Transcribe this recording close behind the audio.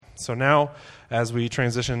So now, as we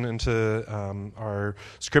transition into our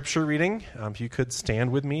scripture reading, if you could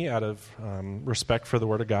stand with me out of respect for the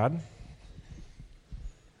Word of God.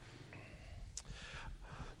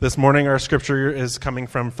 This morning, our scripture is coming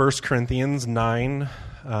from 1 Corinthians 9,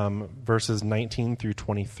 verses 19 through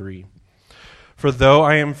 23. For though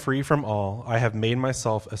I am free from all, I have made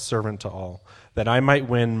myself a servant to all, that I might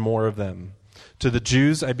win more of them. To the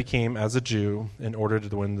Jews I became as a Jew in order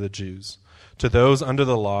to win the Jews. To those under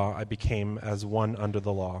the law I became as one under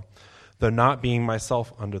the law, though not being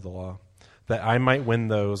myself under the law, that I might win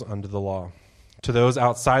those under the law. To those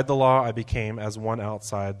outside the law I became as one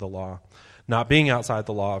outside the law, not being outside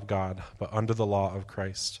the law of God, but under the law of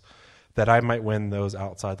Christ, that I might win those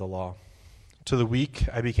outside the law. To the weak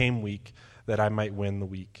I became weak, that I might win the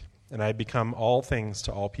weak. And I become all things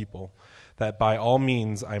to all people, that by all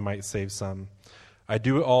means I might save some. I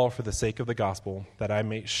do it all for the sake of the gospel, that I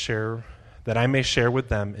may share with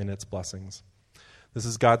them in its blessings. This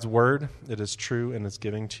is God's word. It is true and is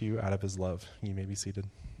giving to you out of his love. You may be seated.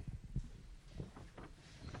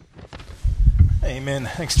 Amen.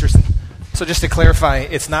 Thanks, Tristan. So just to clarify,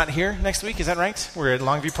 it's not here next week, is that right? We're at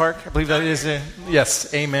Longview Park. I believe that is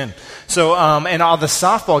yes, amen. So, and on the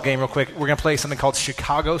softball game real quick, we're going to play something called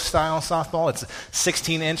Chicago-style softball. It's a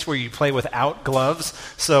 16-inch where you play without gloves.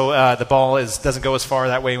 So the ball doesn't go as far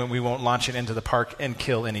that way when we won't launch it into the park and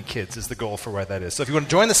kill any kids is the goal for what that is. So if you want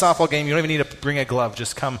to join the softball game, you don't even need to bring a glove.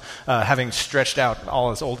 Just come having stretched out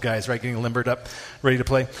all us old guys, right, getting limbered up, ready to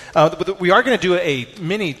play. But we are going to do a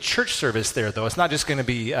mini church service there, though. It's not just going to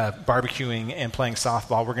be barbecuing and playing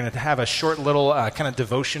softball. We're going to have a short little kind of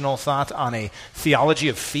devotional thought on a theology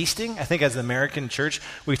of feasting. I think as an American church,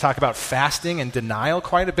 we talk about fasting and denial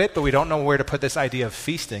quite a bit, but we don't know where to put this idea of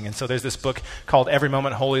feasting. And so there's this book called Every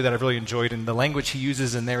Moment Holy that I've really enjoyed, and the language he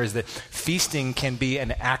uses in there is that feasting can be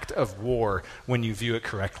an act of war when you view it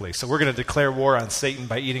correctly. So we're going to declare war on Satan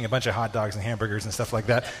by eating a bunch of hot dogs and hamburgers and stuff like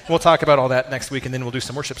that. And we'll talk about all that next week, and then we'll do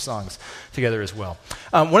some worship songs together as well.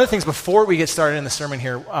 One of the things before we get started in the sermon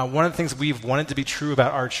here, one of the things we've wanted to be true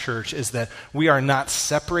about our church is that we are not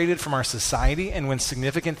separated from our society, and when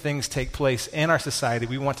significant things take place in our society,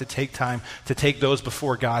 we want to take time to take those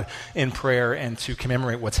before God in prayer and to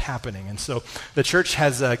commemorate what's happening. And so the church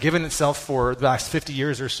has given itself for the last 50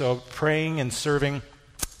 years or so praying and serving,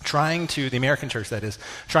 the American church that is,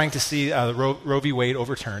 trying to see Roe v. Wade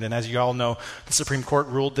overturned. And as you all know, the Supreme Court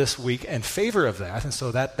ruled this week in favor of that. And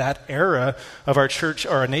so that era of our church,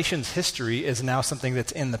 or our nation's history, is now something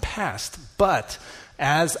that's in the past. But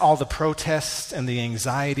as all the protests and the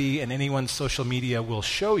anxiety and anyone's social media will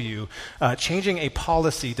show you, changing a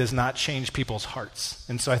policy does not change people's hearts.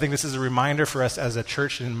 And so I think this is a reminder for us as a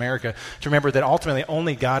church in America to remember that ultimately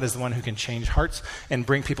only God is the one who can change hearts and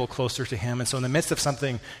bring people closer to him. And so in the midst of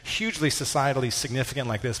something hugely societally significant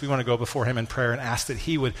like this, we want to go before him in prayer and ask that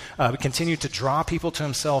he would continue to draw people to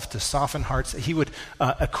himself, to soften hearts, that he would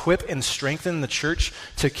equip and strengthen the church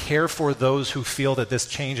to care for those who feel that this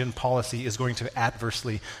change in policy is going to adversely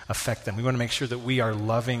affect them. We want to make sure that we are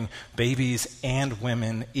loving babies and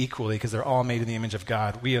women equally, because they're all made in the image of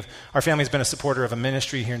God. Our family's been a supporter of a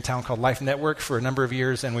ministry here in town called Life Network for a number of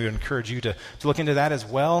years, and we would encourage you to look into that as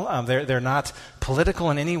well. They're not political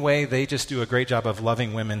in any way. They just do a great job of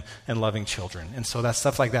loving women and loving children. And so that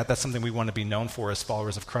stuff like that, that's something we want to be known for as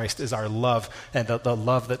followers of Christ, is our love, and the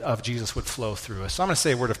love that of Jesus would flow through us. So I'm going to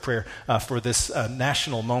say a word of prayer for this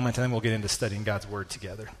national moment, and then we'll get into studying God's word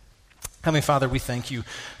together. Heavenly Father, we thank you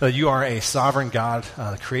that you are a sovereign God,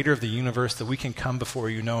 the creator of the universe, that we can come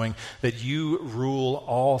before you knowing that you rule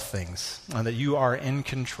all things, and that you are in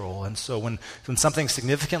control. And so when something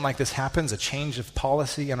significant like this happens, a change of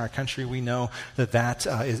policy in our country, we know that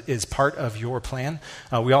is part of your plan.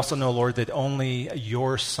 We also know, Lord, that only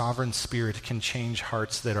your sovereign spirit can change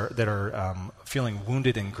hearts that are feeling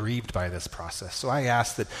wounded and grieved by this process. So I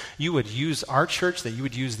ask that you would use our church, that you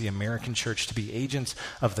would use the American church to be agents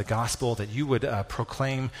of the gospel, that you would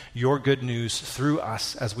proclaim your good news through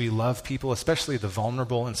us as we love people, especially the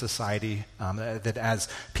vulnerable in society, that as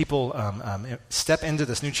people step into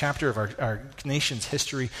this new chapter of our nation's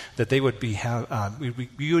history, that they would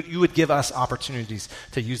you would give us opportunities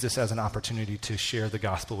to use this as an opportunity to share the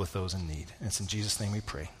gospel with those in need. And it's in Jesus' name we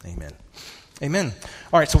pray. Amen. Amen.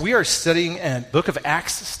 All right, so we are studying the book of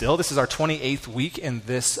Acts still. This is our 28th week in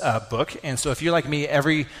this book. And so if you're like me,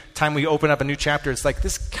 every time we open up a new chapter, it's like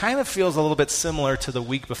this kind of feels a little bit similar to the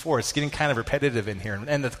week before. It's getting kind of repetitive in here.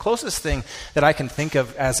 And the closest thing that I can think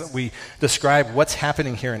of as we describe what's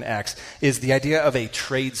happening here in Acts is the idea of a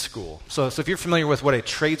trade school. So if you're familiar with what a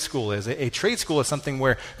trade school is, a trade school is something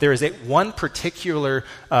where there is one particular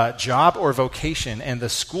job or vocation, and the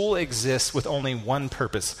school exists with only one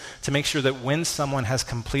purpose, to make sure that when someone has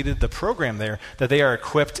completed the program there, that they are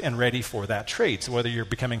equipped and ready for that trade. So whether you're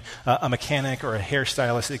becoming a mechanic or a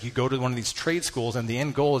hairstylist, like you go to one of these trade schools, and the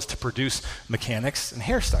end goal is to produce mechanics and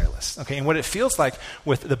hairstylists. Okay, and what it feels like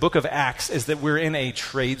with the book of Acts is that we're in a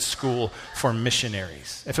trade school for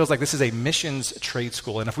missionaries. It feels like this is a missions trade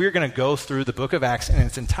school. And if we are going to go through the book of Acts in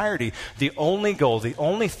its entirety, the only goal, the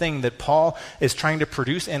only thing that Paul is trying to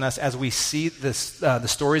produce in us as we see this, the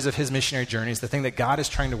stories of his missionary journeys, the thing that God is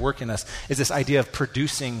trying to work in us, is this idea of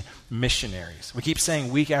producing missionaries. We keep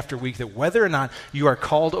saying week after week that whether or not you are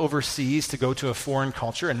called overseas to go to a foreign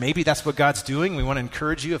culture, and maybe that's what God's doing, we want to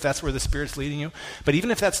encourage you if that's where the Spirit's leading you, but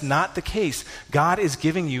even if that's not the case, God is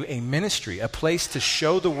giving you a ministry, a place to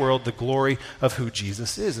show the world the glory of who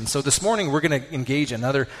Jesus is. And so this morning we're going to engage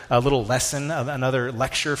another little lesson, another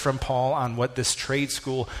lecture from Paul on what this trade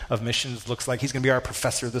school of missions looks like. He's going to be our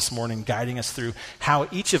professor this morning, guiding us through how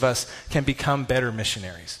each of us can become better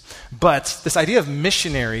missionaries. But this idea of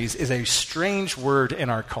missionaries is a strange word in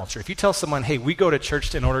our culture. If you tell someone, hey, we go to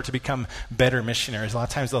church in order to become better missionaries, a lot of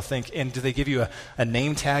times they'll think, and do they give you a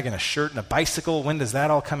name tag and a shirt and a bicycle? When does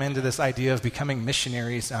that all come into this idea of becoming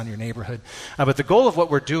missionaries on your neighborhood? But the goal of what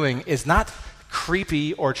we're doing is not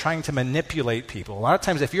creepy or trying to manipulate people. A lot of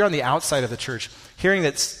times if you're on the outside of the church, hearing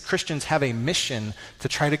that Christians have a mission to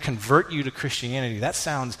try to convert you to Christianity, that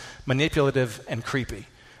sounds manipulative and creepy.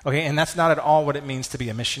 Okay, and that's not at all what it means to be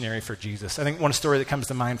a missionary for Jesus. I think one story that comes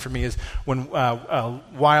to mind for me is when a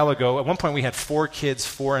while ago, at one point we had 4 kids,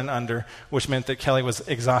 4 and under, which meant that Kelly was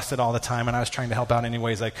exhausted all the time, and I was trying to help out any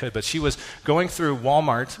ways I could. But she was going through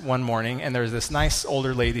Walmart one morning, and there was this nice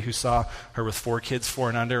older lady who saw her with 4 kids, 4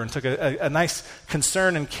 and under, and took a nice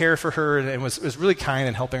concern and care for her, and was really kind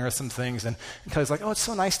and helping her with some things. And Kelly's like, oh, it's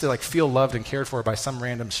so nice to feel loved and cared for by some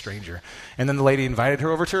random stranger. And then the lady invited her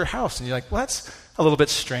over to her house, and you're like, well, that's a little bit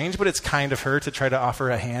strange, but it's kind of her to try to offer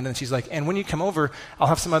a hand. And she's like, and when you come over, I'll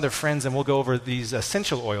have some other friends, and we'll go over these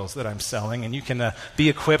essential oils that I'm selling, and you can be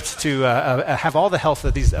equipped to have all the health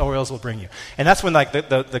that these oils will bring you. And that's when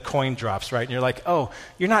the coin drops, right? And you're like, oh,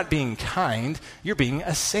 you're not being kind, you're being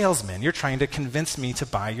a salesman. You're trying to convince me to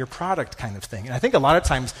buy your product kind of thing. And I think a lot of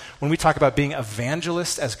times when we talk about being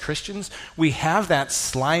evangelists as Christians, we have that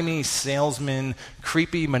slimy salesman,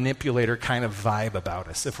 creepy manipulator kind of vibe about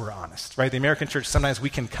us, if we're honest, right? The American church, sometimes we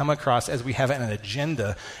can come across as we have an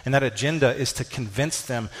agenda, and that agenda is to convince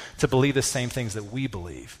them to believe the same things that we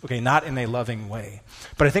believe, okay, not in a loving way.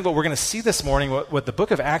 But I think what we're going to see this morning, what the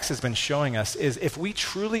book of Acts has been showing us, is if we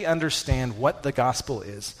truly understand what the gospel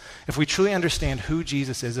is, if we truly understand who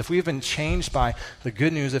Jesus is, if we've been changed by the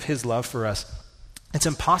good news of his love for us, it's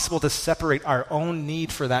impossible to separate our own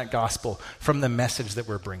need for that gospel from the message that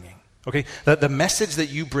we're bringing. Okay, the message that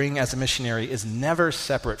you bring as a missionary is never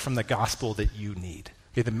separate from the gospel that you need.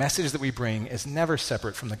 Okay, the message that we bring is never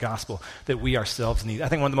separate from the gospel that we ourselves need. I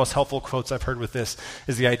think one of the most helpful quotes I've heard with this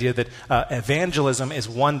is the idea that evangelism is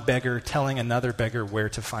one beggar telling another beggar where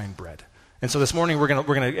to find bread. And so this morning we're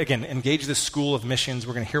going to again engage this school of missions.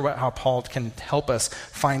 We're going to hear how Paul can help us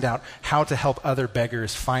find out how to help other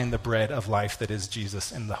beggars find the bread of life that is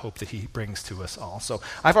Jesus and the hope that he brings to us all. So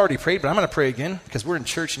I've already prayed, but I'm going to pray again because we're in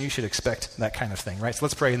church and you should expect that kind of thing, right? So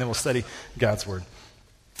let's pray and then we'll study God's word.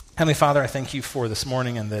 Heavenly Father, I thank you for this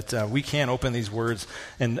morning and that we can open these words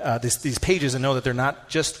and these pages and know that they're not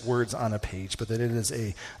just words on a page, but that it is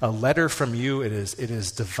a letter from you. It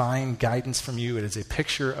is divine guidance from you. It is a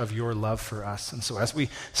picture of your love for us. And so as we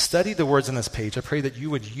study the words on this page, I pray that you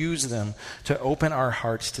would use them to open our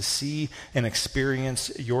hearts to see and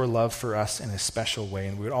experience your love for us in a special way.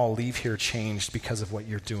 And we would all leave here changed because of what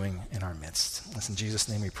you're doing in our midst. It's in Jesus'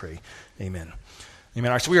 name we pray. Amen. Amen.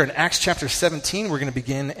 All right, so we are in Acts chapter 17. We're going to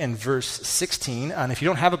begin in verse 16. And if you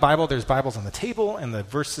don't have a Bible, there's Bibles on the table, and the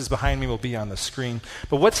verses behind me will be on the screen.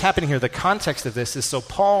 But what's happening here, the context of this is, so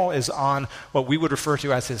Paul is on what we would refer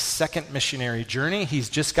to as his second missionary journey. He's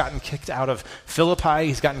just gotten kicked out of Philippi.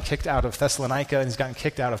 He's gotten kicked out of Thessalonica, and he's gotten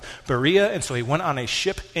kicked out of Berea. And so he went on a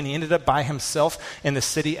ship, and he ended up by himself in the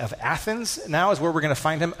city of Athens. Now is where we're going to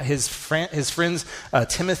find him. His friends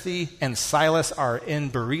Timothy and Silas are in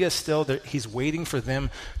Berea still. He's waiting for them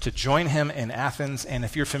to join him in Athens. And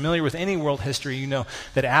if you're familiar with any world history, you know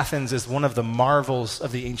that Athens is one of the marvels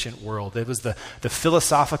of the ancient world. It was the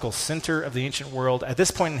philosophical center of the ancient world. At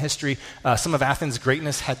this point in history, some of Athens'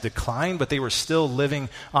 greatness had declined, but they were still living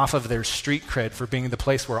off of their street cred for being the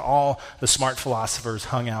place where all the smart philosophers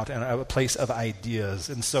hung out and a place of ideas.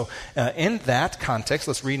 And so in that context,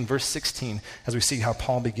 let's read in verse 16 as we see how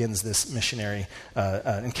Paul begins this missionary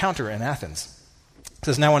encounter in Athens. It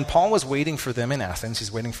says, now when Paul was waiting for them in Athens,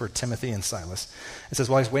 he's waiting for Timothy and Silas. It says,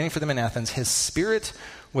 while he's waiting for them in Athens, his spirit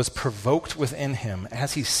was provoked within him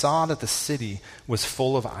as he saw that the city was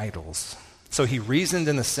full of idols. So he reasoned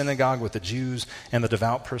in the synagogue with the Jews and the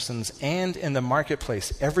devout persons and in the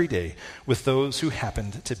marketplace every day with those who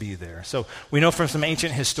happened to be there. So we know from some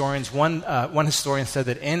ancient historians, one historian said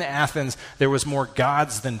that in Athens there was more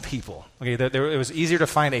gods than people. Okay, it was easier to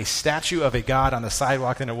find a statue of a god on the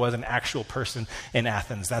sidewalk than it was an actual person in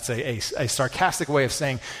Athens. That's a sarcastic way of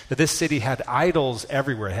saying that this city had idols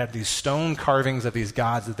everywhere. It had these stone carvings of these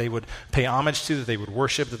gods that they would pay homage to, that they would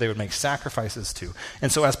worship, that they would make sacrifices to.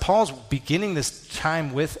 And so as Paul's beginning this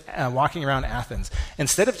time with walking around Athens,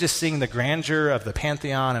 instead of just seeing the grandeur of the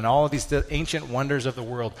Pantheon and all of these ancient wonders of the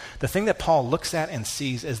world, the thing that Paul looks at and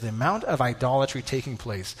sees is the amount of idolatry taking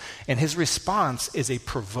place. And his response is a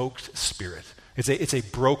provoked spirit. It's a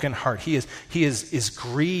broken heart. He is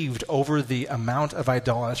grieved over the amount of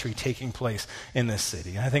idolatry taking place in this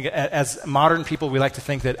city. And I think as modern people, we like to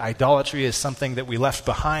think that idolatry is something that we left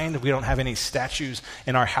behind. We don't have any statues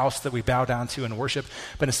in our house that we bow down to and worship.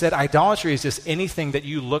 But instead, idolatry is just anything that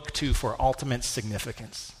you look to for ultimate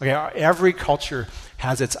significance. Okay, every culture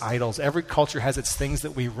has its idols. Every culture has its things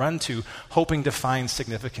that we run to hoping to find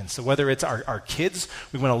significance. So whether it's our kids,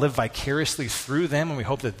 we want to live vicariously through them and we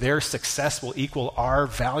hope that their success will equal our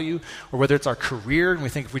value, or whether it's our career and we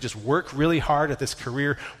think if we just work really hard at this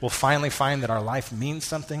career, we'll finally find that our life means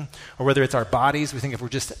something, or whether it's our bodies, we think if we're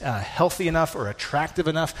just healthy enough or attractive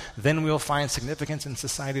enough, then we'll find significance in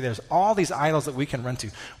society. There's all these idols that we can run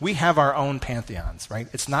to. We have our own pantheons, right?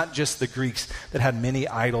 It's not just the Greeks that had many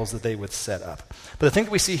idols that they would set up. But the thing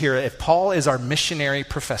that we see here, if Paul is our missionary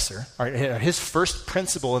professor, his first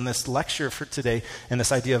principle in this lecture for today, in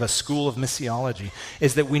this idea of a school of missiology,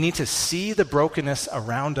 is that we need to see the brokenness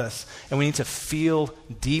around us and we need to feel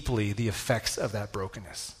deeply the effects of that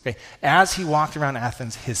brokenness. Okay? As he walked around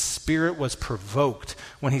Athens, his spirit was provoked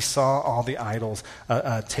when he saw all the idols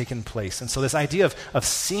taking place. And so this idea of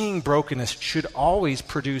seeing brokenness should always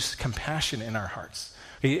produce compassion in our hearts.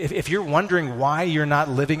 If you're wondering why you're not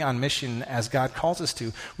living on mission as God calls us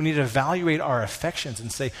to, we need to evaluate our affections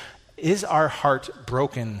and say, is our heart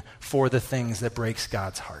broken for the things that breaks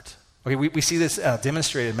God's heart? Okay, we see this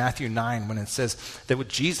demonstrated in Matthew 9 when it says that with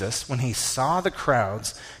Jesus, when he saw the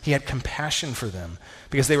crowds, he had compassion for them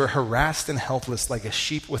because they were harassed and helpless like a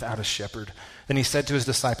sheep without a shepherd. Then he said to his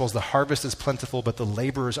disciples, the harvest is plentiful, but the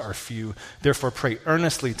laborers are few. Therefore pray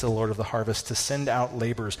earnestly to the Lord of the harvest to send out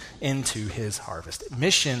laborers into his harvest.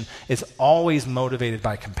 Mission is always motivated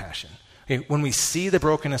by compassion. Okay, when we see the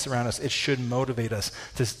brokenness around us, it should motivate us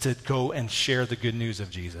to go and share the good news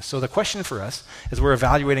of Jesus. So the question for us, as we're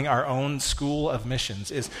evaluating our own school of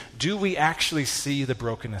missions, is do we actually see the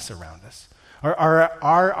brokenness around us? Are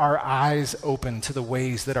our eyes open to the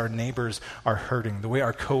ways that our neighbors are hurting, the way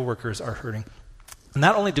our coworkers are hurting?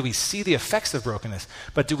 Not only do we see the effects of brokenness,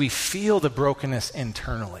 but do we feel the brokenness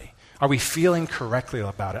internally? Are we feeling correctly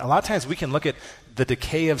about it? A lot of times we can look at the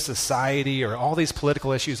decay of society or all these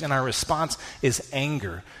political issues, and our response is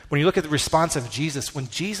anger. When you look at the response of Jesus, when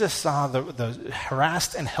Jesus saw the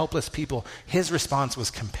harassed and helpless people, his response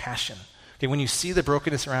was compassion. Okay, when you see the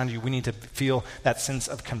brokenness around you, we need to feel that sense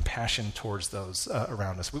of compassion towards those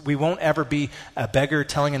around us. We won't ever be a beggar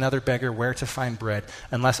telling another beggar where to find bread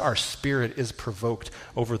unless our spirit is provoked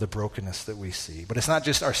over the brokenness that we see. But it's not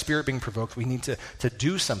just our spirit being provoked. We need to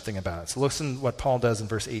do something about it. So listen to what Paul does in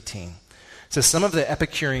verse 18. It says, some of the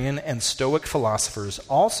Epicurean and Stoic philosophers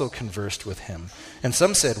also conversed with him. And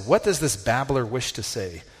some said, what does this babbler wish to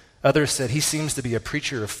say? Others said, he seems to be a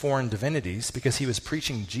preacher of foreign divinities because he was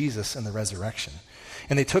preaching Jesus and the resurrection.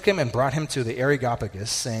 And they took him and brought him to the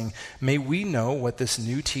Areopagus, saying, may we know what this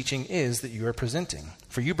new teaching is that you are presenting?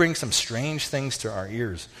 For you bring some strange things to our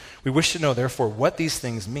ears. We wish to know, therefore, what these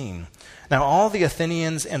things mean. Now all the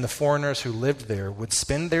Athenians and the foreigners who lived there would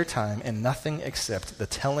spend their time in nothing except the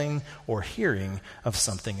telling or hearing of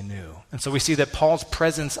something new. And so we see that Paul's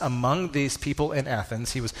presence among these people in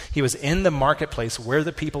Athens, he was in the marketplace where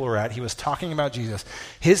the people were at. He was talking about Jesus.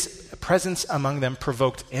 His presence among them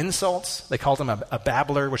provoked insults. They called him a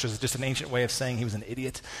babbler, which was just an ancient way of saying he was an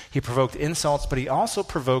idiot. He provoked insults, but he also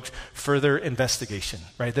provoked further investigation.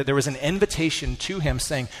 right? That there was an invitation to him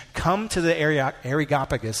saying, come to the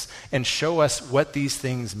Areopagus and show us what these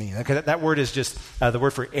things mean. Okay, that word is just the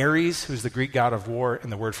word for Ares, who's the Greek god of war,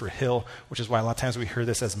 and the word for hill, which is why a lot of times we hear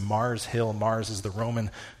this as Mars Hill. Mars is the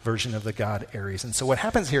Roman version of the god Ares. And so what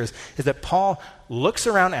happens here is that Paul looks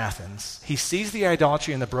around Athens, he sees the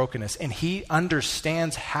idolatry and the brokenness, and he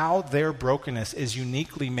understands how their brokenness is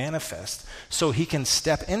uniquely manifest, so he can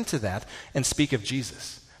step into that and speak of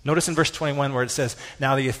Jesus. Notice in verse 21 where it says,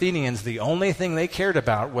 now the Athenians, the only thing they cared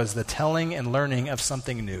about was the telling and learning of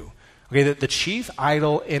something new. Okay, the chief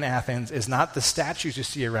idol in Athens is not the statues you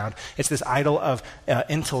see around. It's this idol of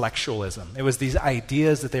intellectualism. It was these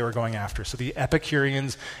ideas that they were going after. So the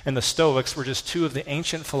Epicureans and the Stoics were just two of the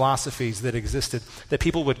ancient philosophies that existed that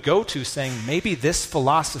people would go to saying, maybe this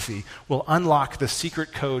philosophy will unlock the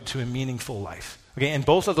secret code to a meaningful life. Okay, and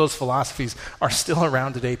both of those philosophies are still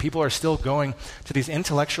around today. People are still going to these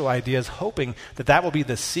intellectual ideas, hoping that that will be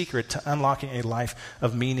the secret to unlocking a life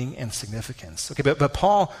of meaning and significance. Okay, but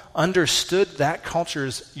Paul understood that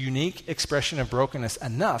culture's unique expression of brokenness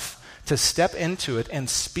enough to step into it and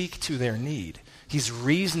speak to their need. He's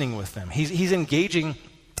reasoning with them. He's engaging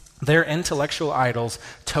their intellectual idols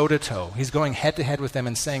toe-to-toe. He's going head-to-head with them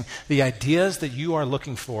and saying, the ideas that you are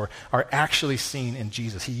looking for are actually seen in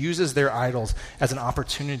Jesus. He uses their idols as an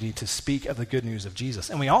opportunity to speak of the good news of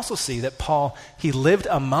Jesus. And we also see that Paul, he lived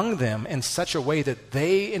among them in such a way that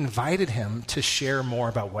they invited him to share more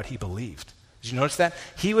about what he believed. Did you notice that?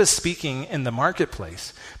 He was speaking in the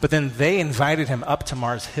marketplace, but then they invited him up to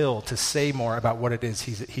Mars Hill to say more about what it is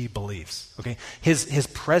he believes. Okay? His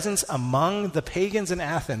presence among the pagans in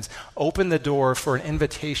Athens opened the door for an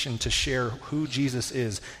invitation to share who Jesus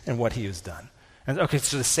is and what he has done. And okay,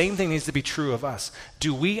 so the same thing needs to be true of us.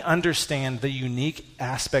 Do we understand the unique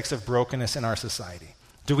aspects of brokenness in our society?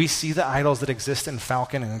 Do we see the idols that exist in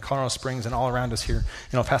Falcon and in Colorado Springs and all around us here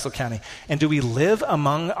in El Paso County? And do we live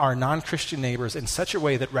among our non-Christian neighbors in such a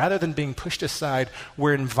way that rather than being pushed aside,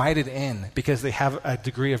 we're invited in because they have a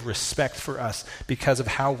degree of respect for us because of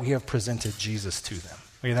how we have presented Jesus to them?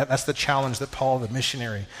 Okay, that's the challenge that Paul, the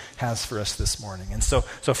missionary, has for us this morning. And so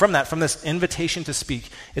from this invitation to speak,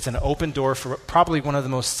 it's an open door for probably one of the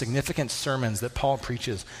most significant sermons that Paul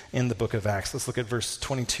preaches in the book of Acts. Let's look at verse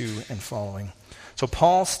 22 and following. So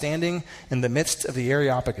Paul, standing in the midst of the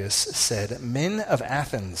Areopagus, said, Men of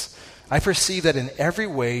Athens, I perceive that in every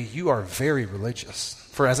way you are very religious.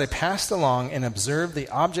 For as I passed along and observed the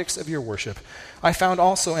objects of your worship, I found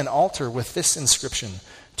also an altar with this inscription,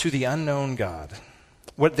 To the unknown God.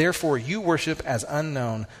 What therefore you worship as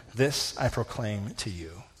unknown, this I proclaim to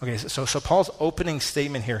you. Okay, so Paul's opening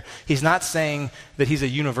statement here, he's not saying that he's a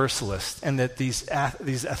universalist and that these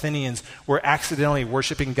Athenians were accidentally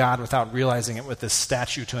worshiping God without realizing it with this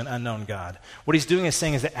statue to an unknown God. What he's doing is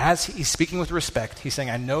saying is that as he's speaking with respect, he's saying,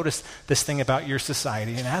 I noticed this thing about your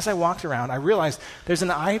society, and as I walked around, I realized there's an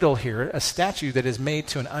idol here, a statue that is made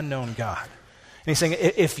to an unknown God. And he's saying,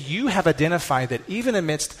 if you have identified that even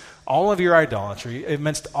amidst all of your idolatry,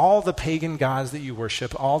 amidst all the pagan gods that you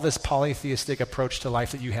worship, all this polytheistic approach to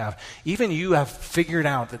life that you have, even you have figured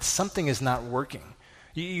out that something is not working.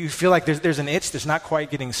 You feel like there's an itch that's not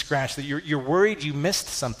quite getting scratched, that you're worried you missed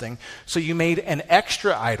something, so you made an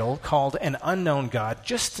extra idol called an unknown God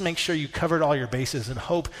just to make sure you covered all your bases and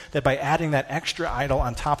hope that by adding that extra idol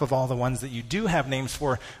on top of all the ones that you do have names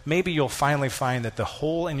for, maybe you'll finally find that the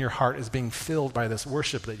hole in your heart is being filled by this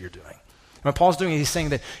worship that you're doing. And what Paul's doing is he's saying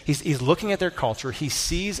that he's looking at their culture, he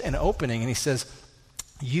sees an opening, and he says,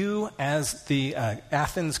 you, as the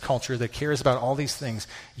Athens culture that cares about all these things,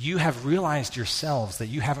 you have realized yourselves that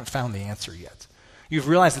you haven't found the answer yet. You've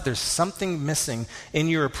realized that there's something missing in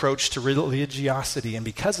your approach to religiosity, and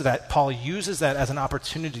because of that, Paul uses that as an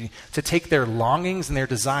opportunity to take their longings and their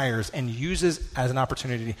desires and uses as an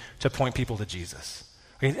opportunity to point people to Jesus.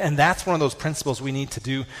 Okay? And that's one of those principles we need to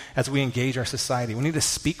do as we engage our society. We need to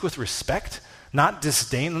speak with respect, not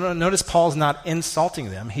disdain. Notice Paul's not insulting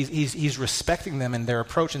them. He's respecting them in their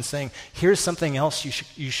approach and saying, here's something else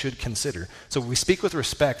you should consider. So we speak with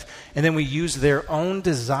respect, and then we use their own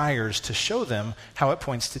desires to show them how it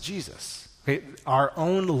points to Jesus. Okay? Our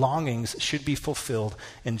own longings should be fulfilled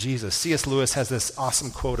in Jesus. C.S. Lewis has this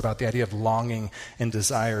awesome quote about the idea of longing and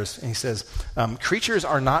desires. And he says, creatures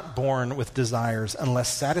are not born with desires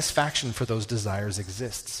unless satisfaction for those desires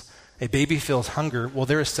exists. A baby feels hunger. Well,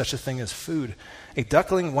 there is such a thing as food. A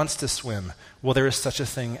duckling wants to swim. Well, there is such a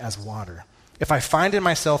thing as water. If I find in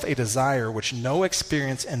myself a desire which no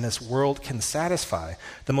experience in this world can satisfy,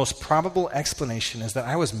 the most probable explanation is that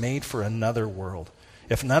I was made for another world.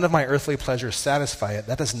 If none of my earthly pleasures satisfy it,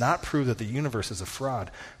 that does not prove that the universe is a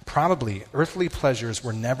fraud. Probably earthly pleasures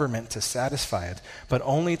were never meant to satisfy it, but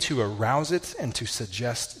only to arouse it and to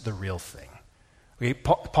suggest the real thing. Okay,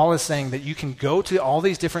 Paul is saying that you can go to all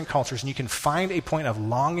these different cultures and you can find a point of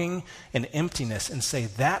longing and emptiness and say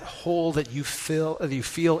that hole that you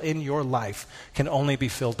feel in your life can only be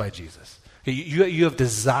filled by Jesus. You have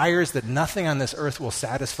desires that nothing on this earth will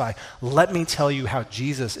satisfy. Let me tell you how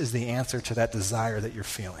Jesus is the answer to that desire that you're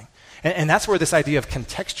feeling. And that's where this idea of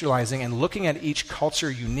contextualizing and looking at each culture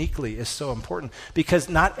uniquely is so important, because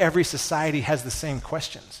not every society has the same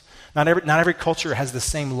questions. Not every culture has the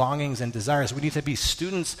same longings and desires. We need to be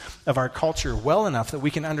students of our culture well enough that we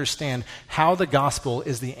can understand how the gospel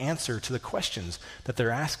is the answer to the questions that they're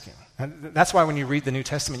asking. And that's why when you read the New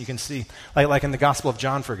Testament, you can see, like in the Gospel of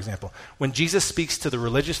John, for example, when Jesus speaks to the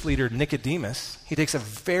religious leader Nicodemus, he takes a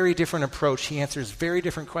very different approach. He answers very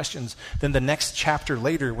different questions than the next chapter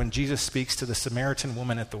later when Jesus speaks to the Samaritan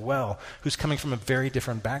woman at the well, who's coming from a very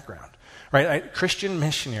different background. Right? Christian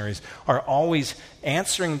missionaries are always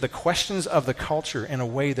answering the questions of the culture in a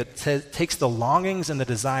way that takes the longings and the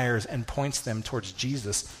desires and points them towards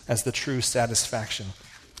Jesus as the true satisfaction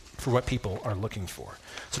for what people are looking for.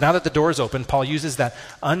 So now that the door is open, Paul uses that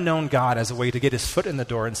unknown God as a way to get his foot in the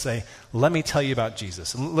door and say, let me tell you about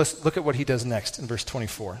Jesus. And let's look at what he does next in verse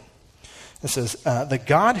 24. It says, the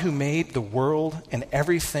God who made the world and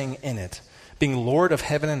everything in it, being Lord of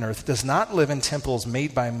heaven and earth, does not live in temples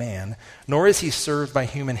made by man, nor is he served by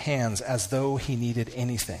human hands as though he needed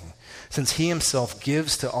anything, since he himself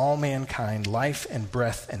gives to all mankind life and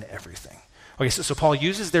breath and everything. Okay, so Paul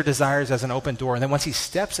uses their desires as an open door, and then once he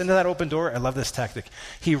steps into that open door, I love this tactic,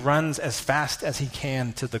 he runs as fast as he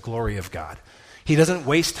can to the glory of God. He doesn't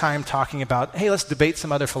waste time talking about, hey, let's debate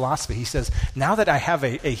some other philosophy. He says, now that I have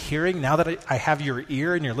a hearing, now that I have your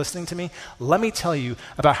ear and you're listening to me, let me tell you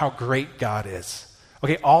about how great God is.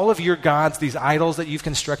 Okay, all of your gods, these idols that you've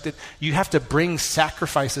constructed, you have to bring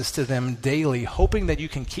sacrifices to them daily, hoping that you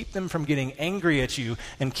can keep them from getting angry at you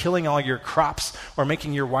and killing all your crops or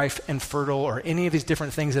making your wife infertile or any of these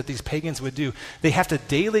different things that these pagans would do. They have to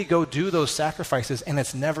daily go do those sacrifices, and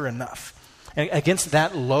it's never enough. And against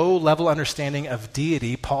that low-level understanding of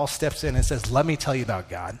deity, Paul steps in and says, let me tell you about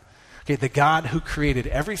God. Okay, the God who created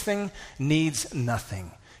everything needs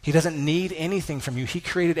nothing. He doesn't need anything from you. He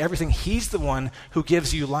created everything. He's the one who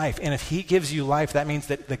gives you life. And if he gives you life, that means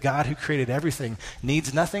that the God who created everything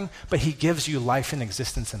needs nothing, but he gives you life and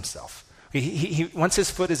existence himself. He once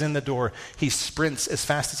his foot is in the door, he sprints as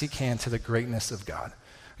fast as he can to the greatness of God.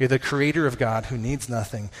 Okay, the creator of God who needs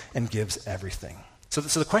nothing and gives everything. So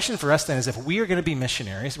the question for us then is, if we are going to be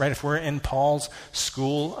missionaries, right, if we're in Paul's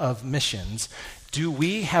school of missions, do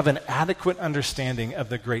we have an adequate understanding of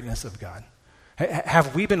the greatness of God?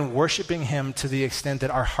 Have we been worshiping him to the extent that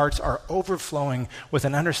our hearts are overflowing with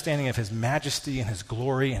an understanding of his majesty and his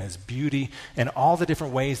glory and his beauty and all the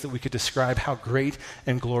different ways that we could describe how great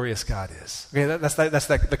and glorious God is? Okay, that's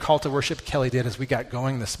the call to worship Kelly did as we got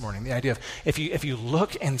going this morning. The idea of if you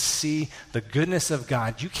look and see the goodness of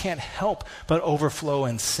God, you can't help but overflow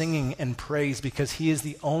in singing and praise, because he is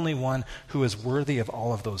the only one who is worthy of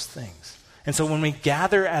all of those things. And so when we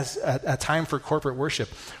gather as a time for corporate worship,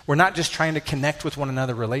 we're not just trying to connect with one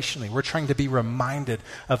another relationally. We're trying to be reminded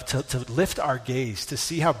of to lift our gaze, to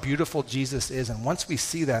see how beautiful Jesus is. And once we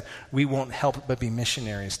see that, we won't help but be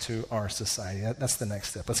missionaries to our society. That's the next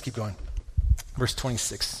step. Let's keep going. Verse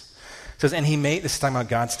 26. It says, and he made, this is talking about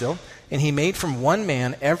God still, and he made from one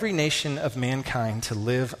man every nation of mankind to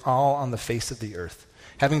live all on the face of the earth,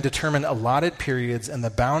 having determined allotted periods and the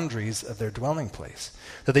boundaries of their dwelling place,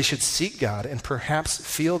 that they should seek God and perhaps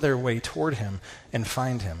feel their way toward him and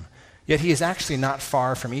find him. Yet he is actually not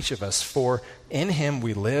far from each of us, for in him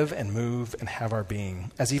we live and move and have our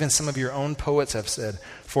being. As even some of your own poets have said,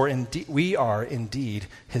 for we are indeed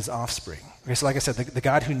his offspring. Okay, so like I said, the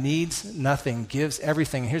God who needs nothing gives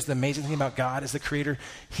everything. Here's the amazing thing about God as the creator.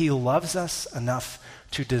 He loves us enough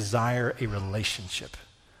to desire a relationship.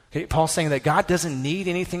 Okay, Paul's saying that God doesn't need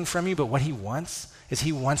anything from you, but what he wants is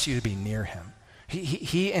he wants you to be near him.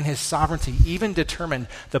 He in his sovereignty even determined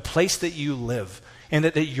the place that you live, and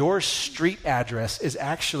that your street address is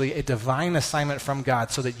actually a divine assignment from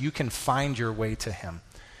God so that you can find your way to him.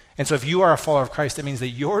 And so if you are a follower of Christ, it means that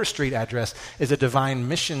your street address is a divine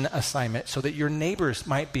mission assignment so that your neighbors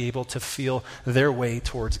might be able to feel their way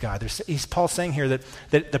towards God. Paul's saying here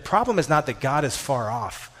that the problem is not that God is far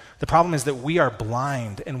off. The problem is that we are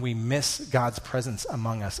blind and we miss God's presence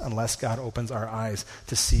among us unless God opens our eyes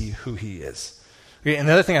to see who he is. Okay, and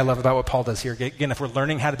the other thing I love about what Paul does here, again, if we're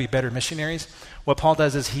learning how to be better missionaries, what Paul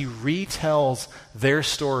does is he retells their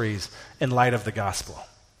stories in light of the gospel.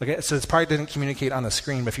 Okay, so this probably didn't communicate on the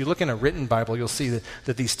screen, but if you look in a written Bible, you'll see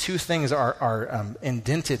that these two things are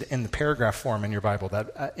indented in the paragraph form in your Bible,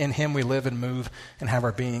 that in him we live and move and have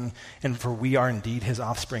our being, and for we are indeed his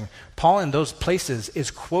offspring. Paul in those places is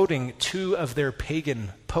quoting two of their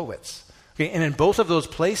pagan poets. Okay, and in both of those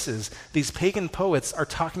places, these pagan poets are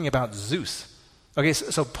talking about Zeus. Okay,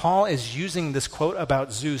 so Paul is using this quote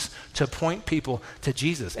about Zeus to point people to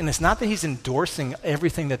Jesus. And it's not that he's endorsing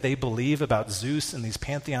everything that they believe about Zeus and these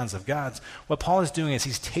pantheons of gods. What Paul is doing is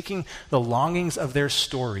he's taking the longings of their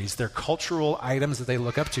stories, their cultural items that they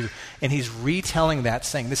look up to, and he's retelling that,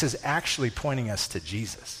 saying this is actually pointing us to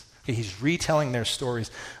Jesus. Okay, he's retelling their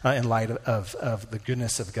stories in light of the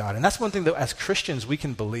goodness of God. And that's one thing that as Christians we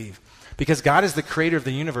can believe. Because God is the creator of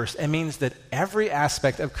the universe, it means that every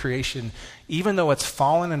aspect of creation, even though it's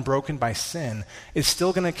fallen and broken by sin, is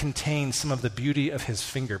still going to contain some of the beauty of his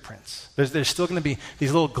fingerprints. There's still going to be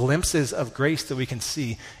these little glimpses of grace that we can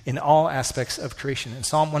see in all aspects of creation. In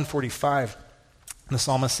Psalm 145, the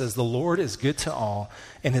psalmist says, "The Lord is good to all,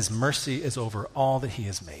 and his mercy is over all that he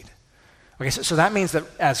has made." Okay, so that means that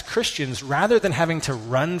as Christians, rather than having to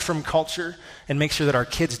run from culture and make sure that our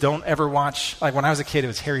kids don't ever watch, like when I was a kid, it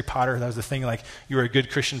was Harry Potter. That was the thing, like you were a good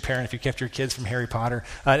Christian parent if you kept your kids from Harry Potter.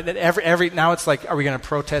 Now it's like, are we going to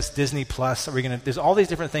protest Disney Plus? There's all these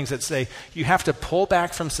different things that say you have to pull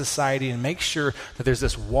back from society and make sure that there's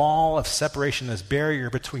this wall of separation, this barrier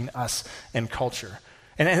between us and culture.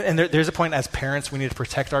 And there's a point as parents we need to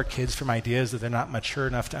protect our kids from ideas that they're not mature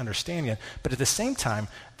enough to understand yet. But at the same time,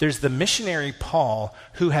 there's the missionary Paul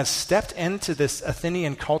who has stepped into this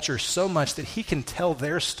Athenian culture so much that he can tell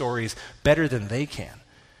their stories better than they can.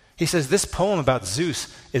 He says this poem about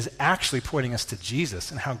Zeus is actually pointing us to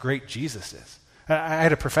Jesus and how great Jesus is. I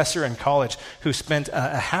had a professor in college who spent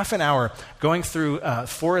a half an hour going through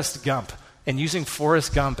Forrest Gump and using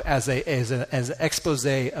Forrest Gump as an expose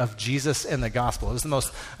of Jesus and the gospel. It was the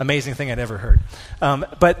most amazing thing I'd ever heard.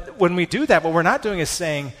 But when we do that, what we're not doing is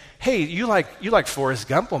saying, hey, you like Forrest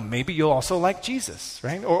Gump, well, maybe you'll also like Jesus,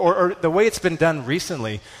 right? Or the way it's been done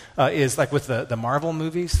recently is like with the Marvel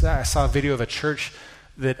movies. I saw a video of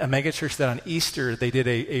a mega church that on Easter they did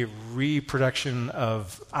a reproduction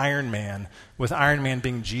of Iron Man, with Iron Man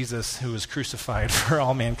being Jesus who was crucified for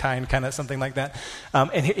all mankind, kind of something like that.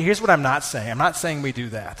 And here's what I'm not saying. I'm not saying we do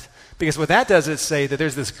that. Because what that does is say that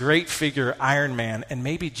there's this great figure, Iron Man, and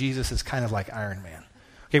maybe Jesus is kind of like Iron Man.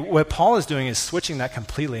 Okay, what Paul is doing is switching that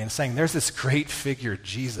completely and saying there's this great figure,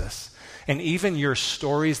 Jesus. And even your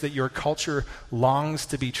stories that your culture longs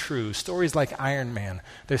to be true, stories like Iron Man,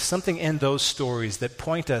 there's something in those stories that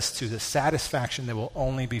point us to the satisfaction that will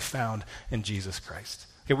only be found in Jesus Christ.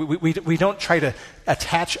 Okay, we don't try to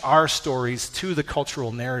attach our stories to the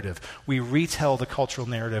cultural narrative. We retell the cultural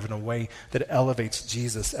narrative in a way that elevates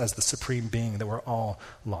Jesus as the supreme being that we're all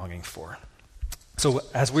longing for. So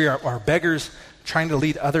as we are beggars trying to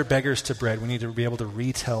lead other beggars to bread, we need to be able to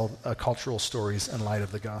retell cultural stories in light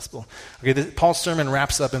of the gospel. Okay, Paul's sermon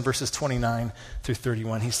wraps up in verses 29 through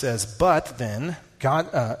 31. He says, "But then,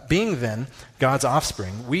 being then God's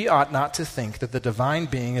offspring, we ought not to think that the divine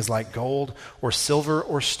being is like gold or silver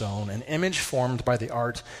or stone, an image formed by the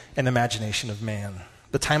art and imagination of man.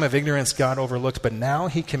 The time of ignorance God overlooked, but now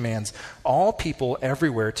he commands all people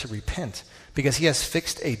everywhere to repent, because he has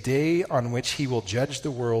fixed a day on which he will judge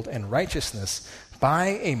the world in righteousness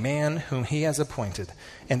by a man whom he has appointed.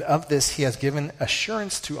 And of this he has given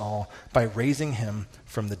assurance to all by raising him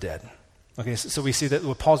from the dead." Okay, so we see that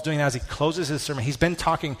what Paul's doing now is he closes his sermon. He's been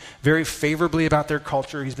talking very favorably about their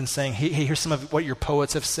culture. He's been saying, hey, here's some of what your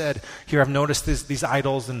poets have said. Here I've noticed these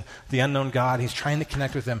idols and the unknown God. He's trying to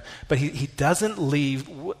connect with them. But he doesn't leave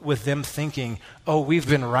with them thinking, oh, we've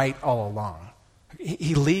been right all along.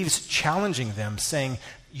 He leaves challenging them, saying,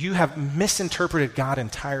 you have misinterpreted God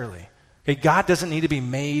entirely. Okay, God doesn't need to be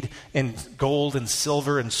made in gold and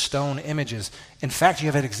silver and stone images. In fact, you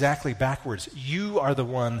have it exactly backwards. You are the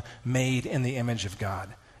one made in the image of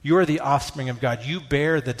God. You are the offspring of God. You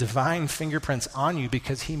bear the divine fingerprints on you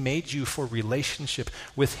because he made you for relationship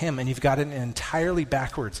with him, and you've got it entirely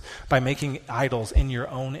backwards by making idols in your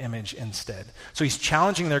own image instead. So he's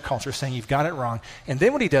challenging their culture, saying you've got it wrong. And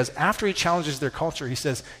then what he does, after he challenges their culture, he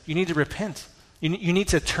says, you need to repent. You need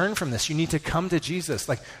to turn from this. You need to come to Jesus.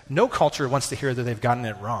 Like, no culture wants to hear that they've gotten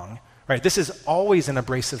it wrong. Right? This is always an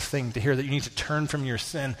abrasive thing to hear, that you need to turn from your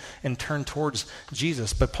sin and turn towards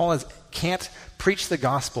Jesus. But Paul can't preach the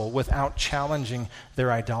gospel without challenging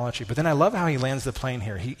their idolatry. But then I love how he lands the plane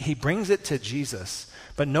here. He brings it to Jesus.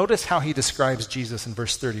 But notice how he describes Jesus in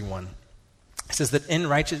verse 31. It says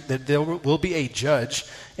that there will be a judge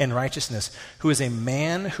in righteousness who is a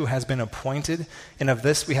man who has been appointed, and of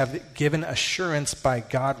this we have given assurance by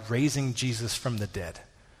God raising Jesus from the dead.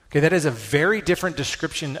 Okay, that is a very different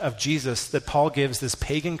description of Jesus that Paul gives this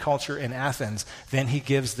pagan culture in Athens than he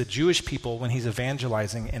gives the Jewish people when he's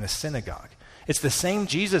evangelizing in a synagogue. It's the same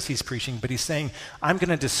Jesus he's preaching, but he's saying, I'm going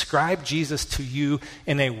to describe Jesus to you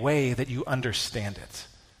in a way that you understand it.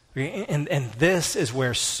 And this is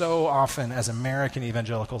where so often as American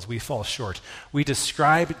evangelicals we fall short. We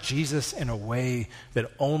describe Jesus in a way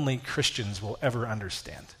that only Christians will ever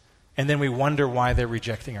understand. And then we wonder why they're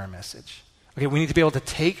rejecting our message. Okay, we need to be able to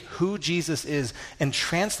take who Jesus is and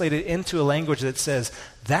translate it into a language that says,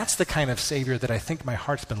 that's the kind of Savior that I think my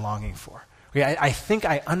heart's been longing for. Okay, I think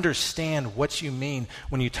I understand what you mean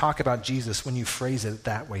when you talk about Jesus, when you phrase it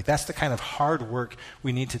that way. That's the kind of hard work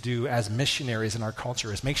we need to do as missionaries in our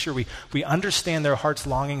culture, is make sure we understand their heart's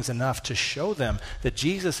longings enough to show them that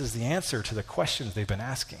Jesus is the answer to the questions they've been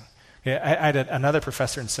asking. Okay, I had another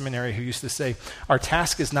professor in seminary who used to say, our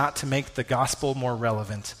task is not to make the gospel more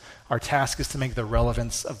relevant. Our task is to make the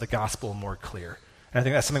relevance of the gospel more clear. And I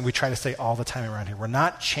think that's something we try to say all the time around here. We're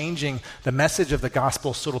not changing the message of the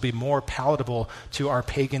gospel so it'll be more palatable to our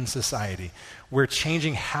pagan society. We're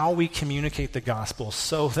changing how we communicate the gospel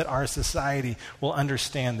so that our society will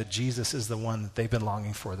understand that Jesus is the one that they've been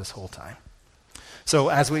longing for this whole time. So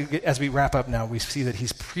as we wrap up now, we see that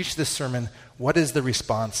he's preached this sermon. What is the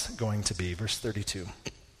response going to be? Verse 32.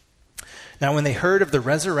 Now when they heard of the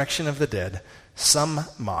resurrection of the dead, some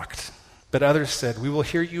mocked, but others said, we will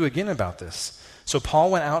hear you again about this. So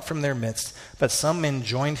Paul went out from their midst, but some men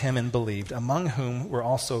joined him and believed, among whom were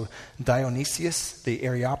also Dionysius the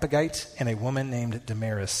Areopagite and a woman named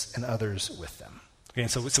Damaris, and others with them. Okay,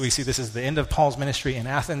 so we see this is the end of Paul's ministry in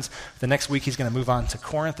Athens. The next week he's going to move on to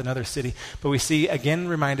Corinth, another city. But we see, again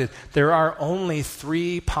reminded, there are only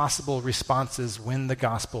 3 possible responses when the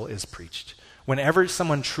gospel is preached. Whenever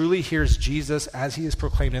someone truly hears Jesus as he is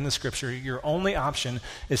proclaimed in the scripture, your only option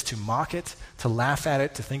is to mock it, to laugh at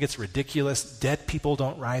it, to think it's ridiculous. Dead people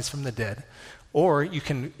don't rise from the dead. Or you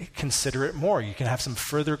can consider it more. You can have some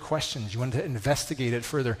further questions. You want to investigate it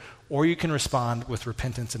further. Or you can respond with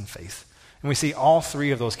repentance and faith. And we see all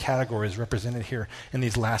 3 of those categories represented here in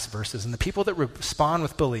these last verses. And the people that respond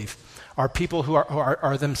with belief are people who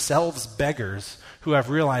are themselves beggars, who have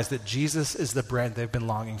realized that Jesus is the bread they've been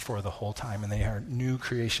longing for the whole time, and they are new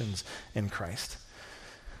creations in Christ.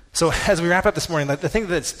 So as we wrap up this morning, the thing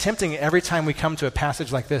that's tempting every time we come to a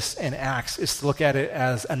passage like this in Acts is to look at it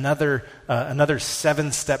as another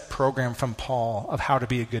 7-step program from Paul of how to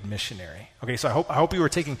be a good missionary. Okay, so I hope you were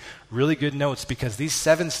taking really good notes, because these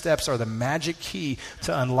 7 steps are the magic key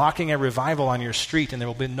to unlocking a revival on your street, and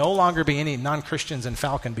there will no longer be any non-Christians in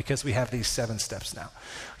Falcon because we have these 7 steps now.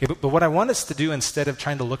 Okay, but what I want us to do, instead of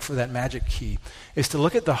trying to look for that magic key, is to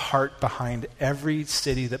look at the heart behind every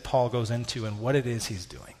city that Paul goes into and what it is he's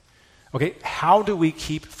doing. Okay, how do we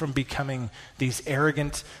keep from becoming these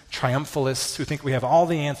arrogant triumphalists who think we have all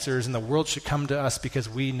the answers and the world should come to us because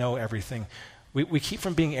we know everything? We keep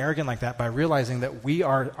from being arrogant like that by realizing that we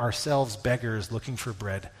are ourselves beggars looking for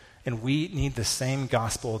bread, and we need the same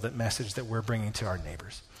gospel, that message that we're bringing to our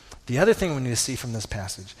neighbors. The other thing we need to see from this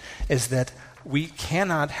passage is that we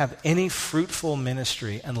cannot have any fruitful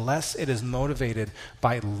ministry unless it is motivated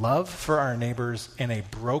by love for our neighbors and a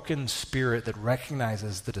broken spirit that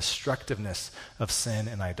recognizes the destructiveness of sin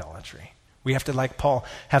and idolatry. We have to, like Paul,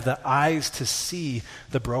 have the eyes to see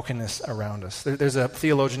the brokenness around us. There's a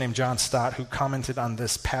theologian named John Stott who commented on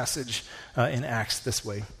this passage in Acts this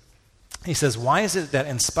way. He says, "Why is it that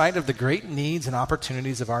in spite of the great needs and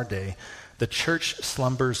opportunities of our day, the church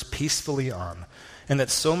slumbers peacefully on, and that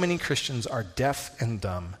so many Christians are deaf and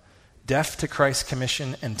dumb, deaf to Christ's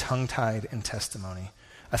commission and tongue-tied in testimony?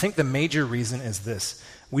 I think the major reason is this: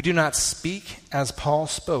 we do not speak as Paul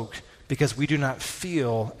spoke because we do not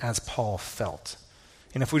feel as Paul felt.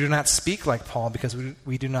 And if we do not speak like Paul because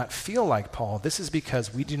we do not feel like Paul, this is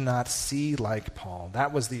because we do not see like Paul."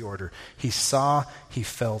 That was the order. He saw, he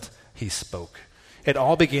felt, he spoke. It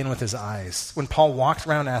all began with his eyes. When Paul walked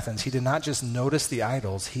around Athens, he did not just notice the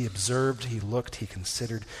idols. He observed, he looked, he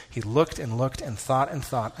considered. He looked and thought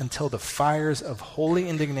until the fires of holy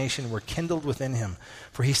indignation were kindled within him.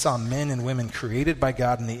 For he saw men and women created by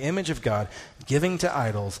God in the image of God, giving to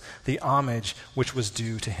idols the homage which was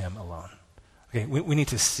due to him alone. Okay, we need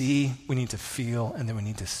to see, we need to feel, and then we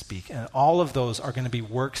need to speak. And all of those are going to be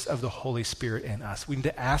works of the Holy Spirit in us. We need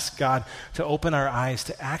to ask God to open our eyes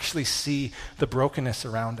to actually see the brokenness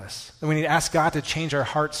around us. And we need to ask God to change our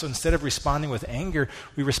hearts, so instead of responding with anger,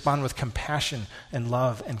 we respond with compassion and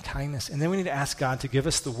love and kindness. And then we need to ask God to give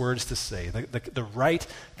us the words to say, the right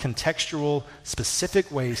contextual, specific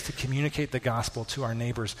ways to communicate the gospel to our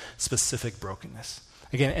neighbor's specific brokenness.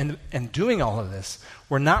 Again, and doing all of this,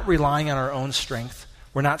 we're not relying on our own strength.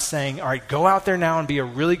 We're not saying, all right, go out there now and be a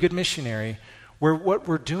really good missionary. What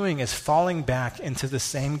we're doing is falling back into the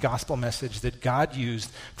same gospel message that God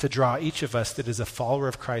used to draw each of us that is a follower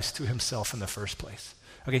of Christ to himself in the first place.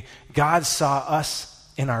 Okay, God saw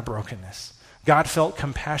us in our brokenness. God felt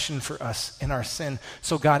compassion for us in our sin,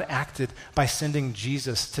 so God acted by sending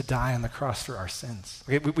Jesus to die on the cross for our sins.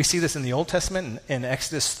 Okay, we see this in the Old Testament in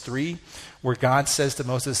Exodus 3, where God says to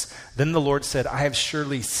Moses, "Then the Lord said, I have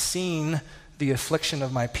surely seen the affliction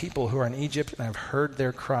of my people who are in Egypt, and I have heard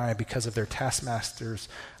their cry because of their taskmasters.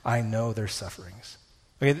 I know their sufferings."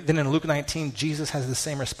 Okay, then in Luke 19, Jesus has the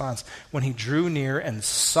same response. When he drew near and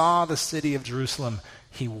saw the city of Jerusalem,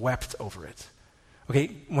 he wept over it.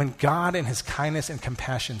 Okay, when God in his kindness and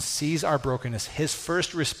compassion sees our brokenness, his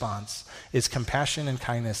first response is compassion and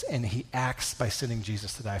kindness, and he acts by sending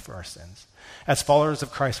Jesus to die for our sins. As followers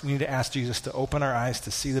of Christ, we need to ask Jesus to open our eyes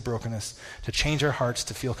to see the brokenness, to change our hearts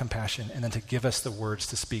to feel compassion, and then to give us the words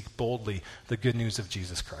to speak boldly the good news of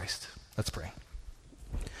Jesus Christ. Let's pray.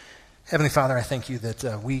 Heavenly Father, I thank you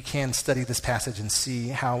that we can study this passage and see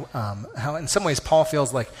how in some ways Paul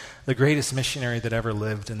feels like the greatest missionary that ever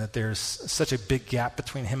lived, and that there's such a big gap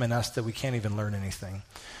between him and us that we can't even learn anything.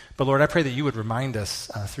 But Lord, I pray that you would remind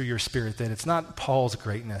us through your Spirit that it's not Paul's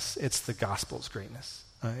greatness, it's the gospel's greatness.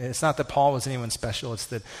 It's not that Paul was anyone special. It's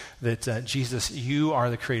that Jesus, you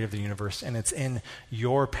are the creator of the universe, and it's in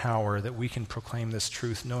your power that we can proclaim this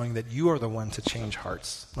truth, knowing that you are the one to change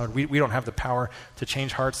hearts. Lord, we don't have the power to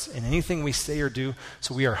change hearts in anything we say or do,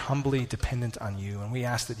 so we are humbly dependent on you, and we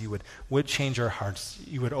ask that you would change our hearts,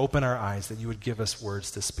 you would open our eyes, that you would give us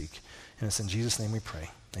words to speak. And it's in Jesus' name we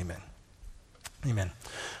pray. Amen. Amen.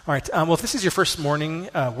 All right. Well, if this is your first morning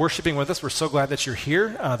worshiping with us, we're so glad that you're here.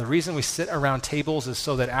 The reason we sit around tables is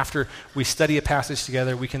so that after we study a passage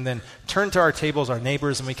together, we can then turn to our tables, our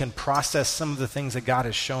neighbors, and we can process some of the things that God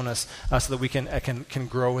has shown us so that we can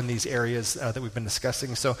grow in these areas that we've been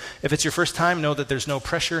discussing. So if it's your first time, know that there's no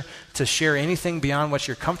pressure to share anything beyond what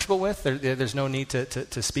you're comfortable with. There's no need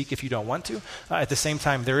to speak if you don't want to. At the same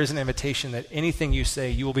time, there is an invitation that anything you say,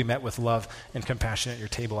 you will be met with love and compassion at your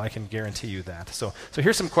table. I can guarantee you that. So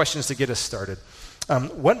here's some questions to get us started.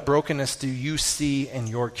 What brokenness do you see in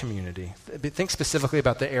your community? Think specifically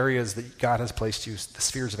about the areas that God has placed you, the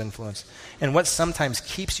spheres of influence, and what sometimes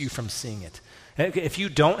keeps you from seeing it. If you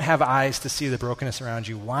don't have eyes to see the brokenness around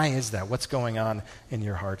you, why is that? What's going on in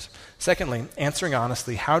your heart? Secondly, answering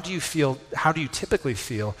honestly, how do you typically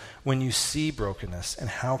feel when you see brokenness, and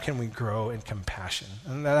how can we grow in compassion?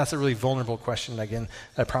 And that's a really vulnerable question. Again,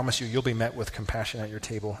 I promise you'll be met with compassion at your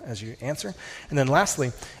table as you answer. And then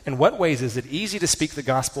lastly, in what ways is it easy to speak the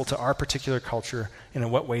gospel to our particular culture, and in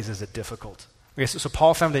what ways is it difficult? Okay, so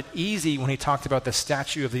Paul found it easy when he talked about the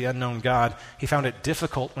statue of the unknown God. He found it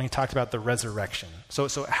difficult when he talked about the resurrection. So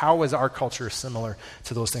how is our culture similar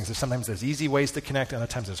to those things? Sometimes there's easy ways to connect, and other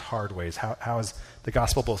times there's hard ways. How is the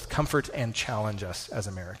gospel both comfort and challenge us as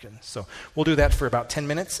Americans? So we'll do that for about 10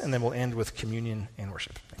 minutes, and then we'll end with communion and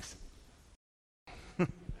worship. Thanks.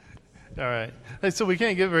 All right. So we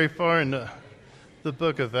can't get very far in the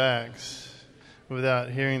book of Acts without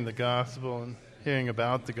hearing the gospel and hearing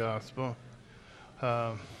about the gospel.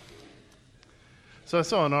 So I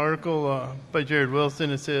saw an article by Jared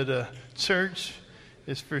Wilson. It said, church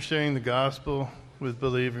is for sharing the gospel with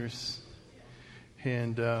believers.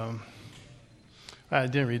 And I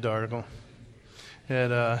didn't read the article.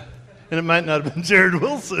 And it might not have been Jared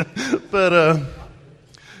Wilson,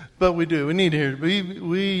 but we do. We need to hear.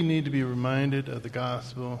 We need to be reminded of the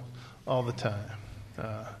gospel all the time.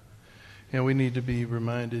 And we need to be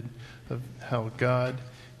reminded of how God,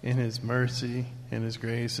 in his mercy and his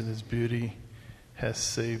grace and his beauty, has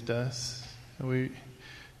saved us. And we,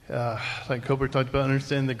 like Colbert talked about,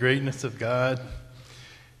 understand the greatness of God.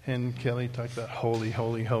 And Kelly talked about holy,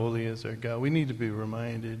 holy, holy is our God. We need to be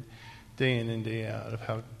reminded day in and day out of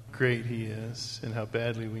how great he is and how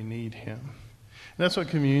badly we need him. And that's what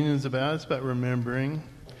communion is about. It's about remembering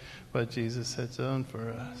what Jesus has done for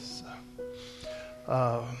us.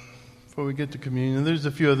 Before we get to communion, there's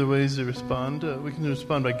a few other ways to respond. We can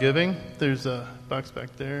respond by giving. There's a box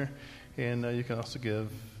back there, and you can also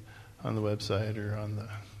give on the website or on the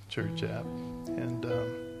church app. And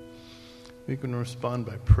We can respond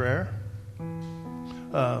by prayer.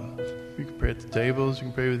 You can pray at the tables. You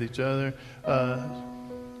can pray with each other.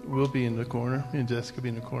 We'll be in the corner. Me and Jessica will be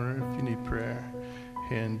in the corner if you need prayer.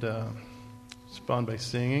 And respond by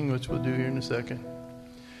singing, which we'll do here in a second.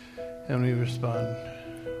 And we respond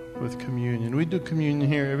with communion. We do communion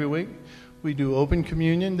here every week. We do open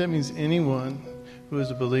communion. That means anyone who is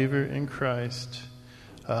a believer in Christ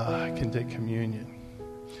can take communion.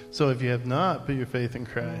 So if you have not put your faith in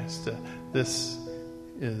Christ, this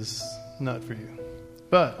is not for you.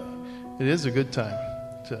 But it is a good time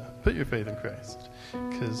to put your faith in Christ,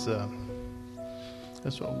 because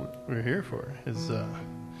that's what we're here for, is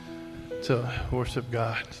to worship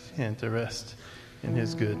God and to rest in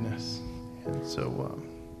His goodness. And so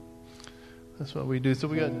that's what we do. So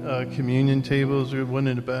we got communion tables. There's one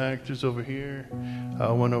in the back. There's over here,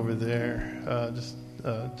 one over there. Just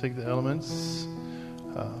take the elements.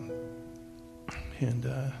 And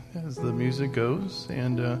as the music goes,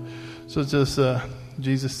 and so it's just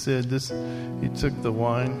Jesus said this. He took the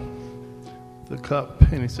wine, the cup,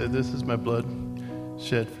 and he said, "This is my blood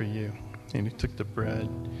shed for you." And he took the bread.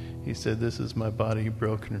 He said, "This is my body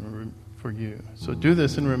broken for you. So do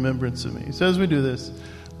this in remembrance of me." So as we do this,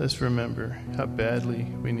 let's remember how badly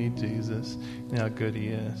we need Jesus and how good He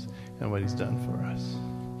is and what He's done for us.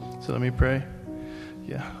 So let me pray.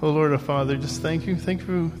 Yeah. Oh Lord, our Father, just thank you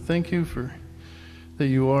for that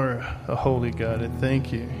you are a holy God, and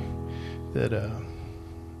thank you that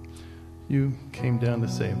you came down to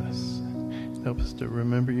save us. Help us to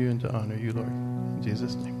remember you and to honor you, Lord. In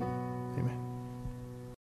Jesus' name.